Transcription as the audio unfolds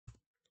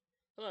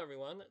Hello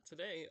everyone,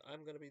 today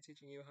I'm going to be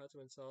teaching you how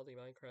to install the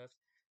Minecraft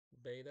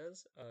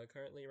betas.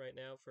 Currently right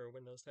now for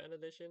Windows 10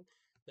 edition,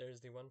 there's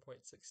the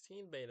 1.16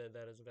 beta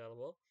that is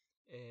available,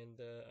 and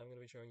I'm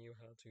going to be showing you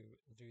how to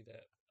do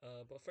that.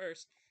 But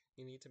first,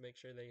 you need to make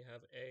sure that you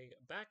have a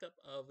backup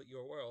of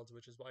your worlds,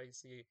 which is why you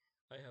see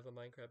I have a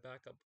Minecraft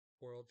backup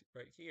world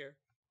right here,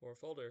 or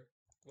folder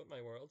with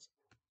my worlds.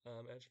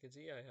 As you can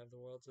see, I have the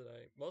worlds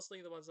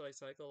mostly the ones that I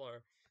cycle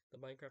are the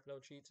Minecraft No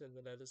Cheats and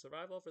the Nether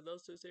Survival for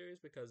those two series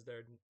because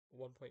they're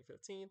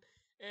 1.15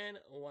 and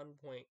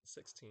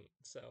 1.16.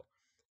 So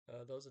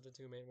those are the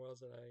two main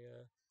worlds that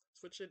I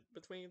switch it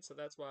between. So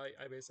that's why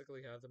I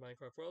basically have the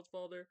Minecraft Worlds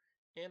folder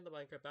and the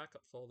Minecraft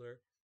Backup folder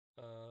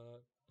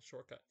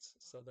shortcuts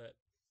so that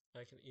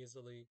I can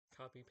easily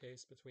copy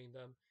paste between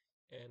them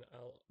and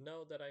I'll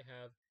know that I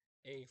have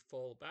a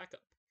full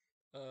backup.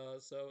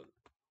 So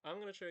I'm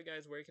going to show you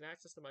guys where you can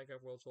access the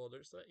Minecraft Worlds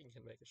folder so that you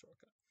can make a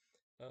shortcut.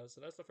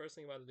 So that's the first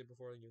thing you want to do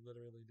before you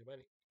literally do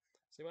anything.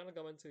 So you want to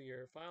go into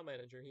your file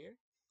manager here.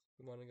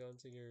 You want to go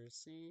into your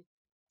C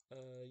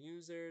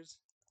users,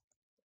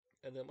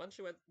 and then once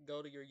you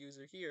go to your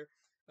user here,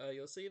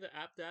 you'll see the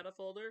app data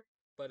folder,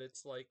 but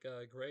it's like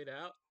grayed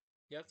out.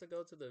 You have to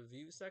go to the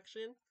view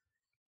section,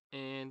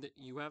 and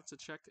you have to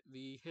check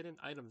the hidden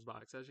items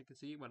box. As you can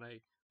see, when I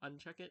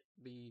uncheck it,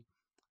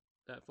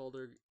 that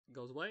folder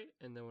goes away,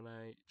 and then when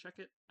I check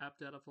it, app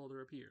data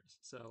folder appears.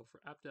 So for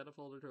app data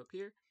folder to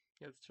appear,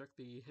 you have to check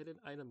the hidden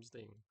items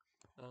thing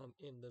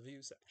in the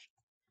view section.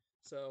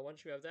 So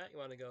once you have that, you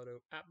want to go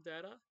to app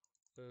data,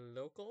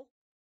 local,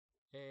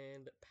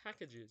 and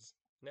packages.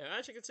 Now,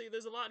 as you can see,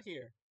 there's a lot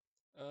here.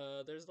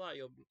 There's a lot.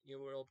 You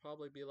will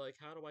probably be like,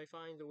 how do I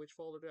find which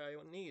folder do I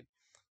need?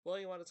 Well,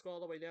 you want to scroll all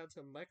the way down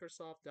to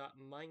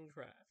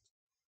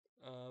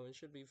Microsoft.Minecraft. It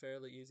should be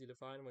fairly easy to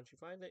find once you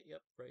find it.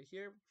 Yep, right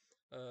here.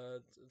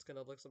 It's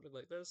gonna look something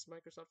like this: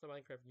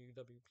 Microsoft.Minecraft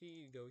UWP.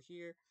 You go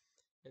here,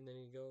 and then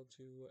you go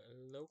to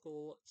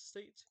local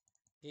state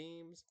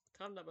games,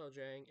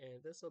 com.mojang,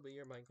 and this will be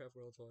your Minecraft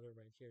world folder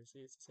right here. See,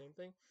 it's the same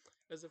thing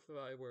as if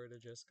I were to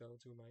just go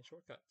to my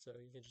shortcut. So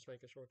you can just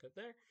make a shortcut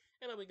there,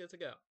 and it'll be good to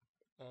go.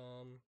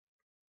 And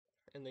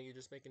then you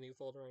just make a new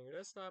folder on your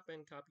desktop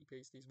and copy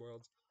paste these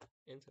worlds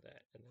into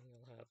that, and then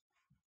you'll have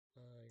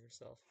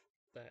yourself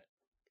that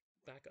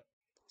backup.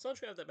 So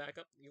once you have that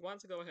backup, you want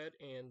to go ahead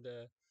and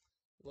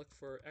look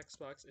for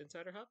Xbox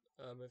Insider Hub.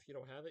 If you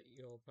don't have it,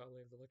 you'll probably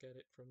have to look at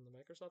it from the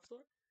Microsoft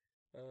Store.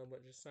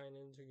 But just sign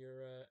into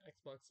your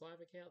Xbox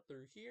Live account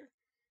through here,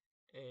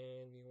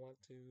 and you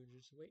want to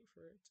just wait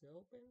for it to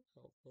open.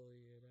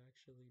 Hopefully it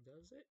actually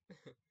does it.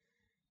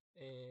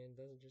 And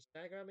doesn't just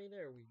background me.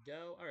 There we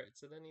go. Alright,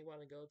 so then you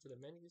want to go to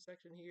the menu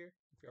section here,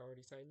 if you're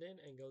already signed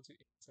in, and go to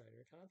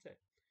Insider Content.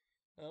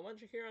 Once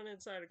you're here on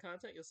Insider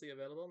Content, you'll see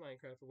available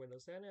Minecraft for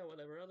Windows 10 and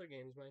whatever other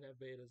games might have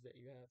betas that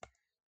you have.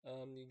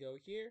 You go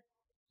here,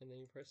 and then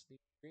you press the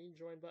green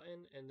join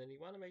button, and then you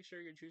want to make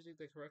sure you're choosing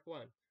the correct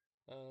one.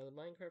 The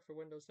Minecraft for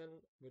Windows 10,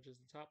 which is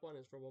the top one,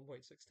 is for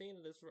 1.16,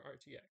 and this is for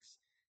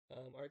RTX.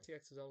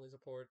 RTX is only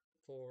support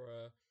for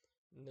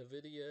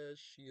NVIDIA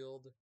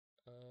Shield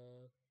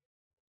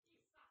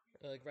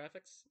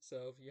graphics,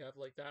 so if you have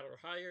like that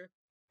or higher,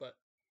 but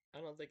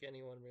I don't think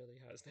anyone really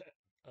has that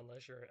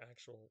unless you're an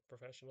actual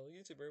professional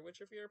YouTuber,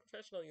 which if you're a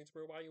professional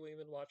YouTuber, why are you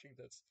even watching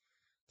this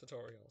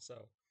tutorial?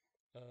 So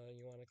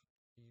you want to click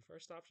the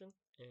first option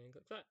and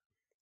click that.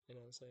 And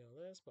it'll say all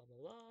this, blah,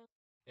 blah, blah,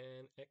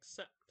 and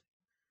accept.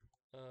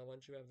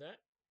 Once you have that,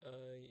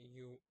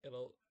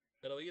 it'll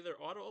either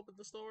auto open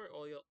the store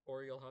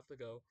or you'll have to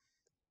go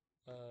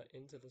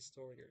into the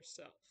store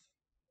yourself.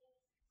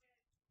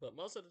 But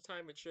most of the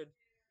time, it should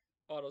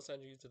auto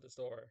send you to the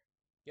store.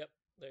 Yep,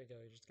 there you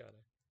go. You just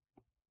gotta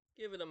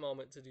give it a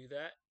moment to do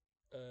that,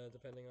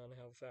 depending on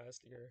how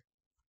fast your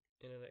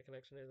internet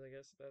connection is. I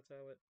guess that's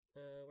how it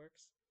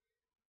works.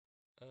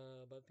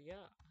 But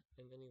yeah,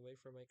 and then you wait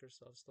for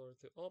Microsoft Store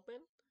to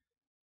open,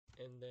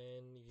 and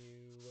then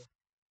you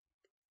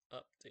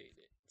update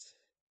it.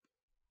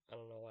 I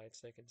don't know why it's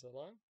taking so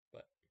long,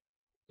 but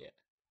yeah,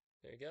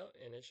 there you go,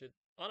 and it should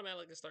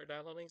automatically start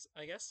downloading,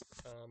 I guess.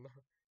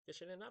 You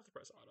shouldn't have to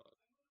press auto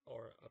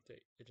or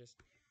update. It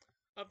just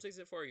updates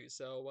it for you.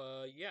 So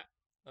yeah,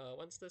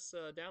 once this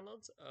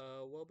downloads,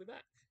 we'll be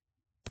back.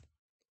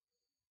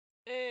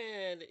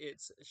 And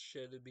it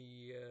should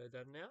be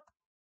done now.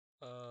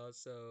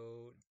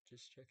 So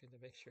just checking to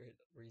make sure it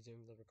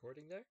resumed the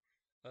recording there.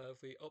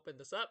 If we open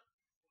this up,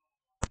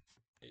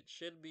 it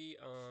should be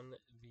on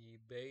the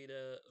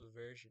beta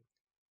version.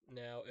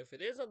 Now, if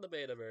it is on the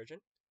beta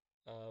version,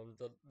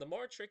 the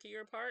more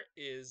trickier part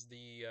is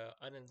the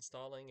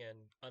uninstalling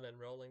and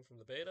unenrolling from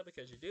the beta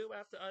because you do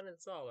have to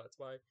uninstall. That's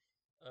why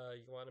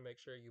you want to make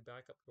sure you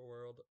back up your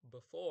world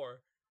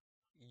before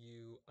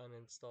you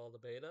uninstall the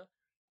beta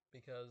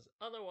because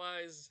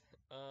otherwise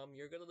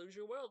you're going to lose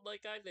your world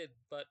like I did,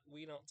 but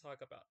we don't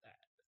talk about that.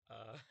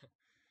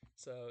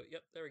 So,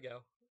 yep, there we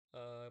go.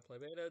 Play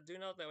beta. Do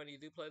note that when you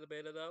do play the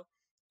beta, though,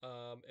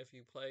 if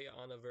you play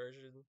on a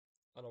version,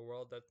 on a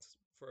world that's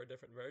for a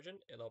different version,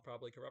 it'll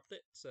probably corrupt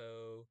it.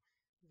 So,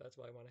 that's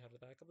why I want to have the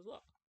backup as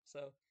well.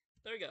 So,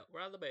 there we go.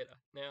 We're on the beta.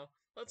 Now,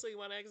 let's say you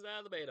want to exit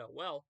out of the beta.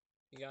 Well,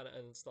 you gotta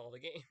uninstall the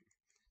game.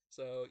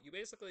 So you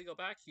basically go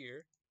back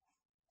here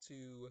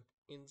to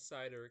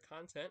Insider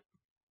Content,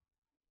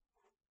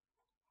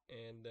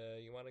 and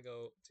you want to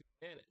go to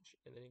Manage,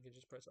 and then you can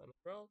just press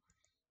Unenroll,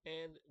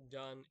 and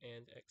done,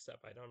 and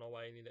accept. I don't know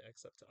why you need to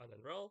accept to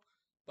unenroll,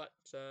 but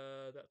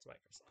that's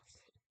Microsoft.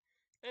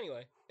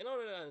 Anyway, in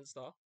order to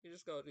uninstall, you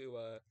just go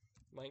to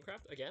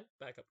Minecraft. Again,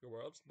 back up your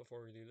worlds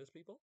before we do this,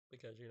 people,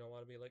 because you don't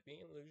want to be like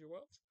me and lose your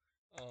worlds.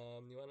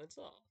 You want to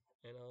install.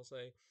 And I'll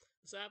say,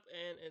 this app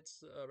and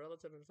its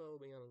relative info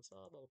will be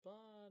uninstalled, blah, blah,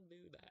 blah, do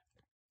that.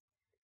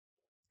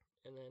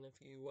 And then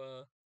if you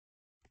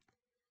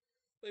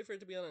wait for it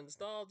to be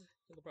uninstalled,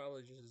 it'll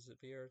probably just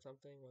disappear or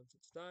something once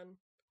it's done.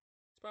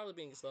 It's probably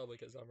being slow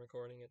because I'm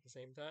recording at the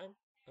same time.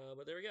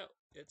 But there we go.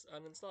 It's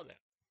uninstalled now.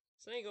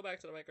 So then you go back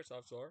to the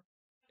Microsoft Store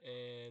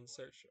and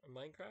search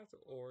Minecraft,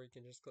 or you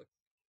can just click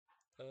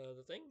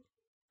the thing,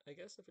 I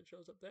guess, if it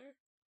shows up there.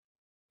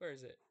 Where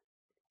is it?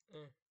 I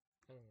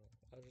don't know.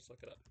 I'll just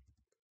look it up.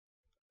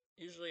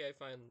 Usually I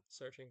find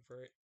searching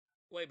for it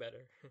way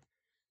better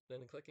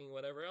than clicking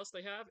whatever else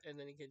they have, and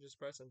then you can just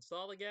press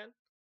install again,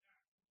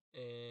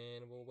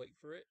 and we'll wait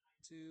for it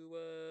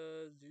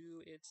to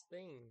do its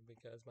thing,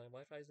 because my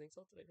Wi-Fi is being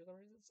slow today for some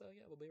reason, so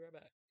yeah, we'll be right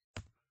back.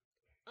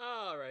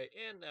 Alright,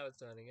 and now it's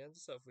done again,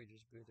 so if we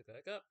just boot it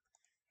back up,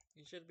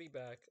 you should be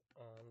back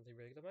on the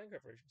regular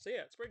Minecraft version. So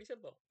yeah, it's pretty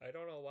simple. I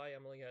don't know why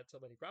Emily had so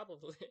many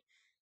problems with it.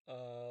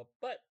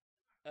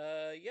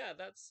 Yeah,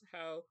 that's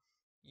how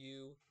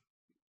you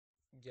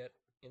get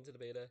into the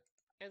beta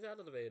and out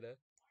of the beta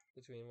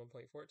between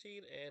 1.14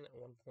 and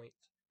 1.16.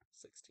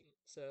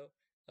 So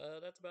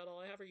that's about all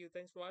I have for you.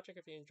 Thanks for watching.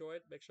 If you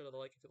enjoyed, make sure to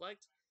like if you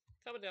liked.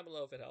 Comment down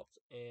below if it helped.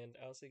 And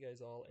I'll see you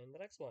guys all in the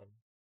next one.